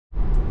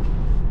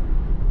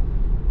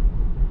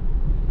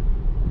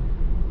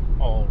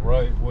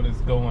what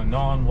is going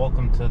on?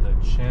 Welcome to the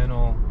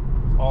channel.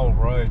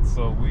 Alright,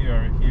 so we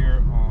are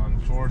here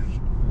on George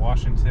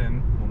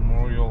Washington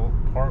Memorial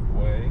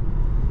Parkway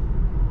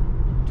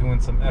doing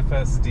some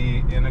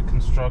FSD in a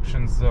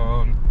construction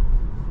zone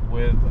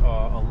with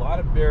a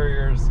lot of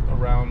barriers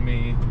around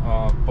me.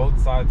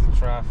 Both sides of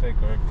traffic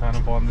are kind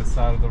of on this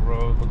side of the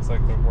road. Looks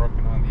like they're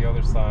working on the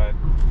other side.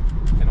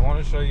 And I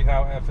want to show you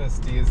how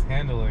FSD is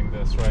handling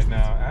this right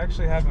now. I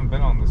actually haven't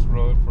been on this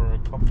road for a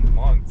couple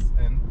months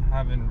and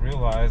haven't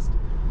realized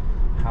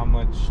how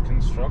much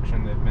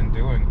construction they've been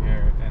doing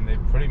here. And they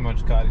pretty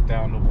much got it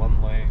down to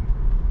one lane,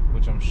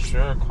 which I'm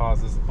sure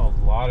causes a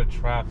lot of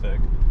traffic.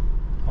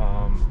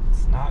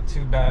 It's not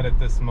too bad at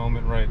this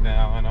moment right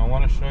now, and I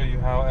want to show you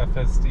how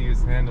FSD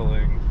is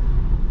handling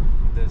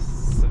this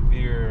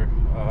severe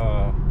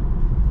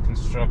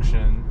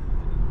construction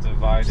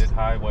divided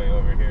highway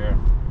over here.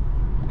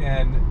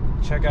 And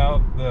check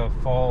out the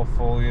fall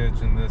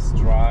foliage in this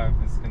drive.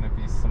 It's going to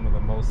be some of the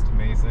most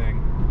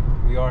amazing.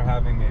 We are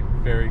having a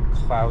very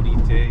cloudy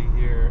day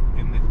here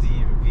in the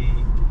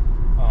DMV,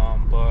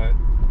 but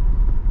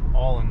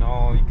all in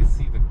all, you can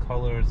see the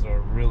colors are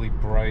really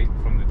bright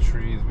from the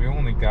trees. We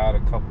only got a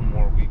couple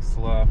more weeks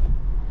left,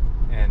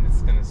 and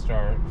it's going to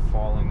start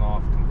falling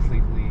off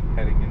completely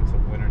heading into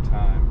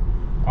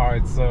wintertime.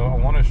 Alright, so I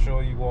want to show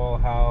you all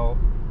how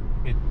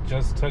it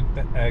just took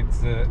the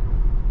exit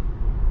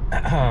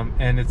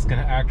and it's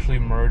going to actually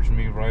merge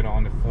me right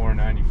onto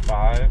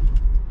 495,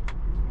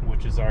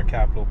 which is our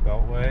Capital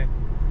Beltway.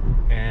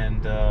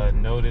 And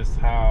notice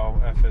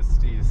how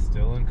FSD is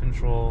still in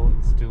control.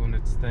 It's doing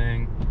its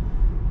thing.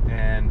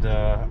 And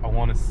I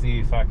want to see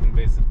if I can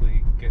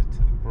basically get to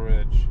the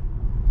bridge.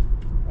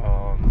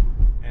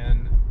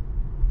 And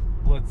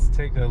let's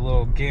take a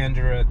little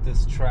gander at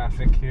this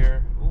traffic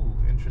here. Ooh,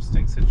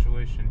 interesting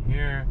situation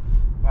here.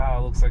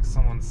 Wow, looks like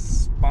someone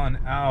spun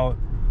out.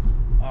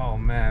 Oh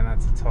man,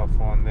 that's a tough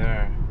one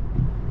there.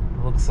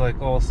 Looks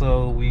like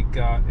also we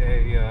got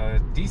a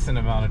decent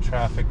amount of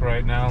traffic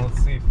right now.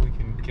 Let's see if we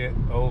can get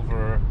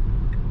over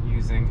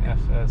using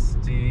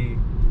FSD.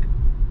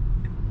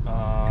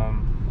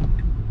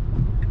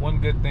 One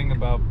good thing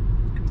about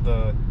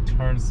the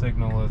turn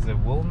signal is it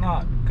will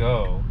not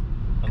go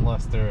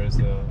unless there is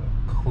a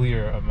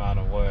clear amount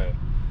of way.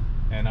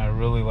 And I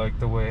really like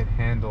the way it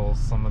handles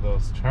some of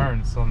those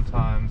turns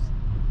sometimes.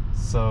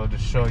 So to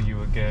show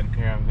you again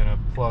here, I'm going to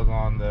plug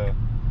on the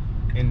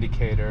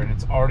indicator, and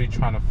it's already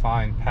trying to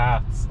find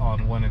paths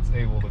on when it's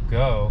able to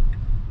go.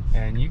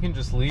 And you can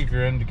just leave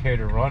your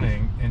indicator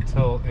running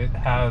until it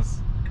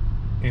has,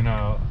 you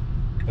know,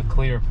 a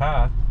clear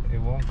path. It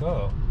won't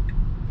go.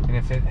 And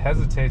if it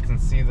hesitates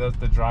and sees that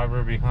the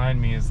driver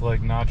behind me is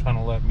like not trying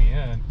to let me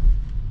in,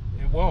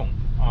 it won't.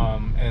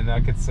 And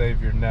that could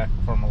save your neck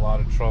from a lot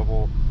of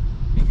trouble,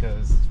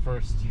 because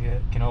first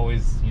you can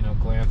always, you know,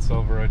 glance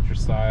over at your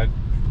side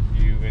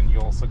view, and you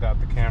also got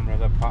the camera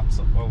that pops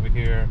up over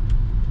here,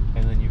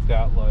 and then you've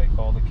got like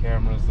all the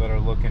cameras that are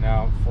looking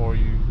out for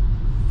you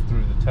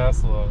through the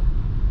Tesla.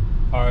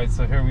 Alright,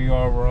 so here we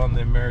are, we're on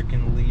the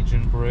American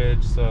Legion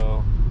Bridge,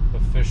 so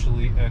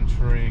officially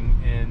entering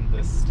in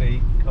the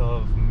state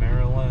of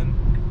Maryland.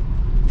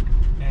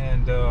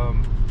 And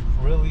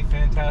really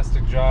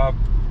fantastic job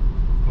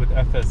with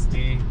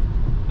FSD.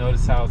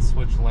 Notice how it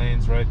switched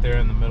lanes right there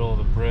in the middle of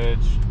the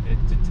bridge. It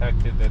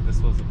detected that this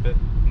was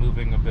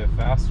moving a bit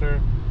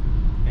faster,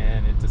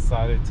 and it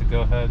decided to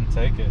go ahead and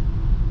take it.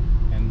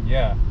 And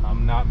yeah,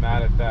 I'm not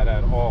mad at that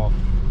at all.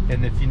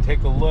 And if you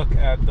take a look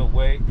at the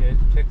way it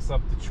picks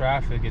up the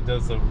traffic, it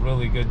does a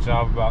really good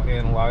job about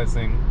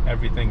analyzing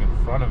everything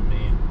in front of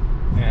me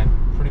and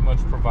pretty much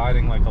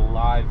providing like a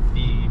live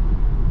feed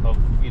of,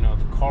 you know,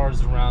 the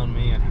cars around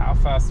me and how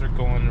fast they're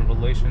going in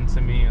relation to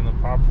me, and the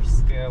proper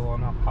scale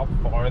on how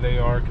far they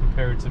are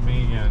compared to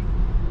me. And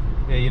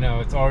yeah, you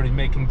know, it's already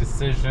making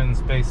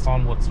decisions based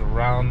on what's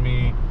around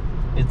me.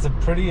 It's a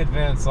pretty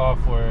advanced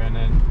software, and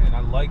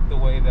I like the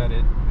way that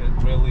it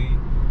really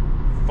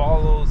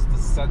follows the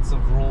sets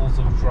of rules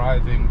of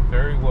driving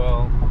very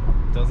well.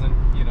 Doesn't,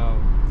 you know,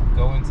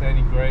 go into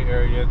any gray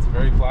area. It's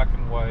very black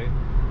and white.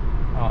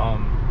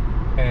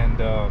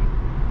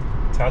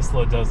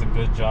 Tesla does a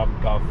good job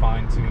about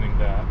fine-tuning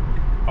that.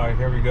 Alright,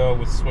 here we go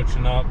with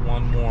switching up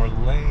one more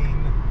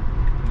lane.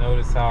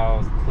 Notice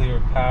how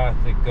clear path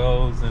it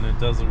goes, and it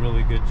does a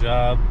really good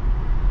job.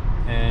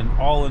 And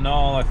all in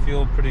all, I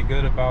feel pretty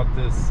good about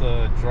this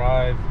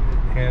drive.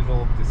 It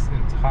handled this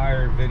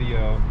entire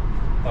video.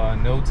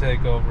 No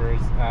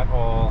takeovers at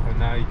all, and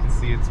now you can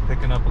see it's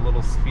picking up a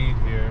little speed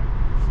here.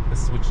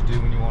 This is what you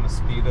do when you want to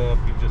speed up.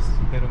 You just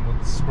hit them with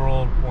the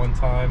scroll one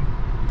time.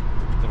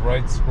 The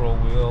right scroll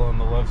wheel and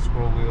the left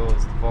scroll wheel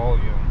is the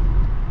volume.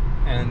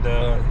 And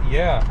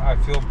yeah, I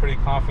feel pretty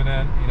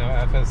confident. You know,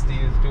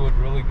 FSD is doing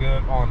really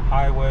good on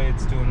highway.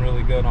 It's doing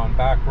really good on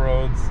back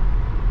roads.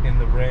 In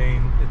the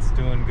rain, it's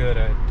doing good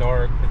at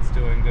dark. It's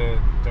doing good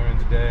during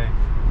the day.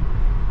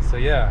 So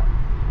yeah,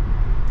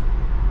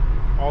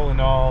 all in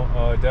all,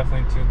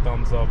 definitely 2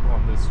 thumbs up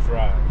on this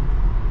drive.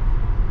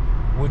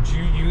 Would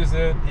you use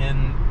it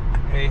in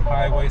a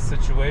highway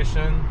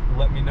situation?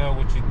 Let me know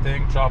what you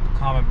think. Drop a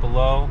comment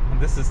below.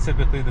 And this is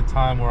typically the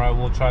time where I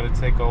will try to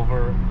take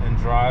over and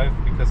drive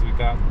because we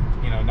got,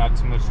 not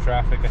too much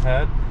traffic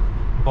ahead.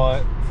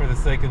 But for the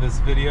sake of this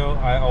video,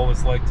 I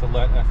always like to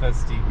let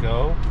FSD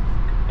go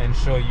and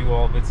show you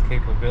all of its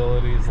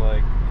capabilities.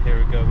 Like,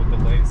 here we go with the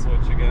lane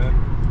switch again.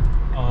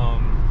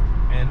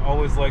 And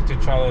always like to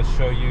try to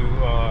show you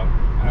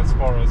as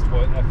far as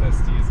what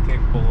FSD is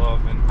capable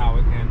of and how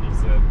it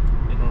handles it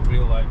in a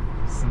real life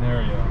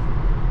scenario.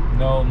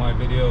 No, my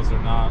videos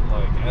are not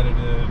like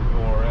edited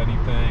or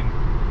anything.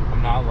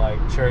 I'm not like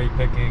cherry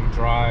picking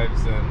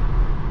drives,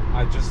 and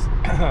I just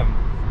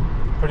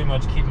pretty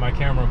much keep my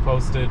camera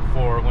posted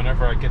for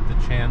whenever I get the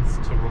chance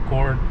to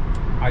record.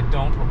 I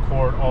don't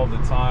record all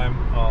the time.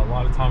 A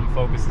lot of time I'm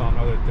focused on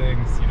other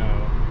things,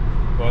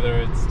 whether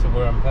it's to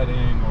where I'm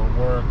heading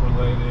or work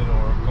related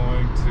or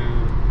going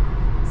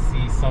to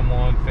see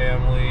someone,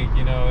 family.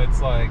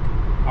 It's like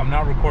I'm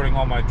not recording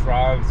all my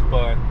drives,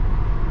 but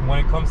when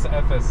it comes to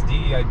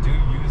FSD, I do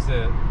use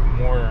it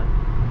more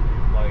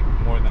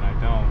than I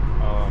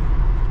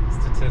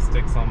don't.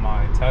 Statistics on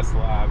my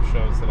Tesla app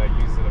shows that I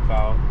use it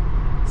about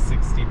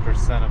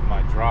 60% of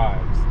my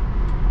drives.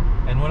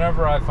 And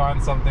whenever I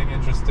find something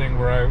interesting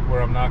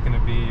where I'm not going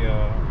to be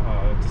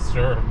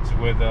disturbed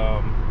with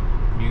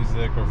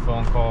music or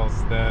phone calls,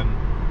 then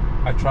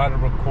I try to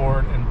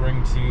record and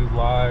bring to you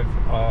live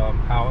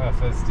how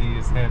FSD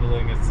is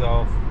handling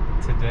itself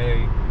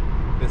today.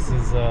 This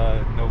is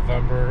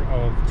November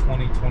of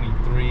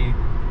 2023.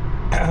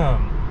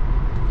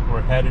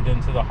 We're headed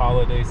into the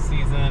holiday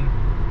season,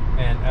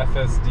 and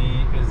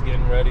FSD is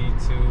getting ready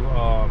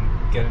to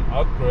get an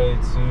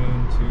upgrade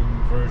soon to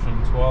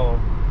version 12,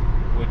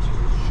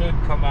 which should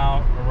come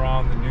out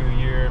around the new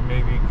year,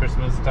 maybe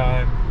Christmas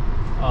time.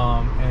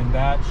 And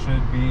that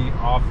should be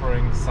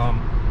offering some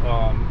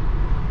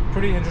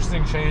pretty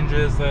interesting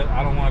changes that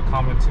I don't want to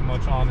comment too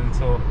much on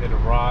until it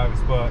arrives,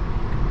 but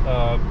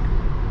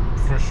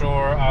for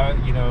sure,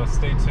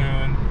 stay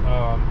tuned.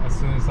 As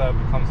soon as that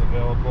becomes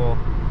available,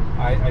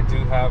 I do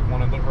have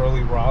one of the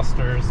early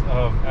rosters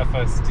of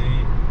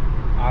FSD.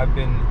 I've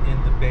been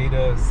in the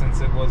beta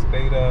since it was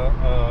beta.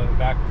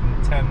 Back in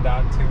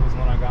 10.2 was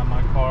when I got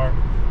my car.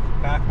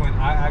 Back when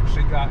I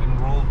actually got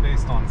enrolled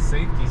based on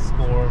safety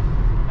score,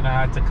 and I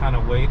had to kind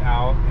of wait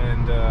out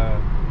and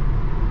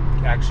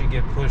actually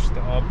get pushed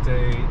to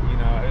update.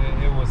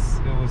 It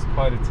was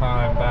quite a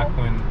time back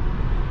when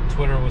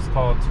Twitter was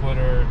called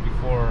Twitter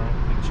before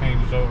it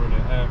changed over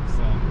to X,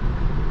 and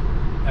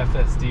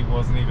FSD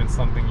wasn't even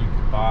something you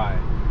could buy.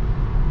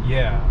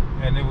 Yeah,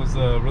 and it was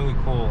really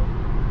cool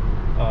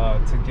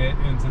to get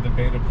into the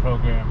beta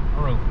program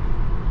early.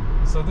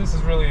 So this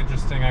is really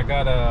interesting. I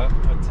got a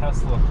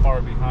Tesla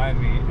car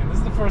behind me, and this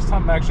is the first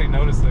time I'm actually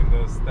noticing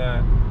this,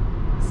 that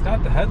it's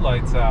got the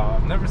headlights out.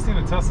 I've never seen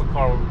a Tesla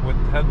car with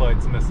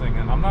headlights missing,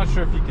 and I'm not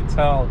sure if you can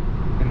tell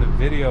in the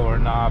video or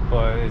not,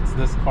 but it's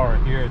this car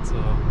here. It's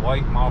a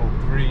white Model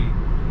 3,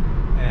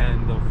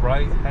 and the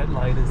right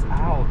headlight is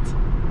out,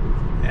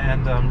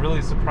 and I'm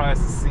really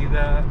surprised to see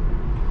that.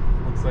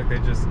 Looks like they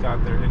just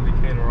got their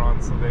indicator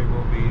on, so they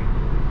will be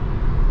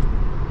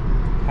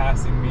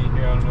passing me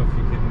here. I don't know if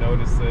you can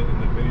notice it in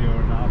the video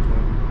or not,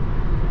 but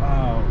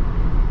wow,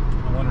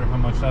 I wonder how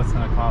much that's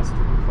going to cost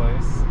to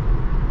replace.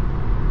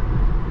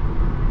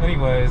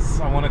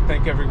 Anyways, I want to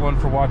thank everyone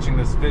for watching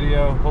this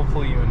video.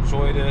 Hopefully you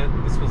enjoyed it.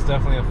 This was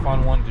definitely a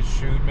fun one to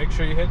shoot. Make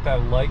sure you hit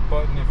that like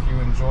button if you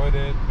enjoyed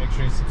it. Make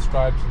sure you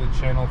subscribe to the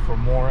channel for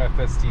more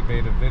FSD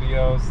beta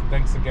videos.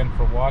 Thanks again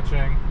for watching,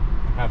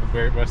 and have a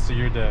great rest of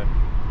your day.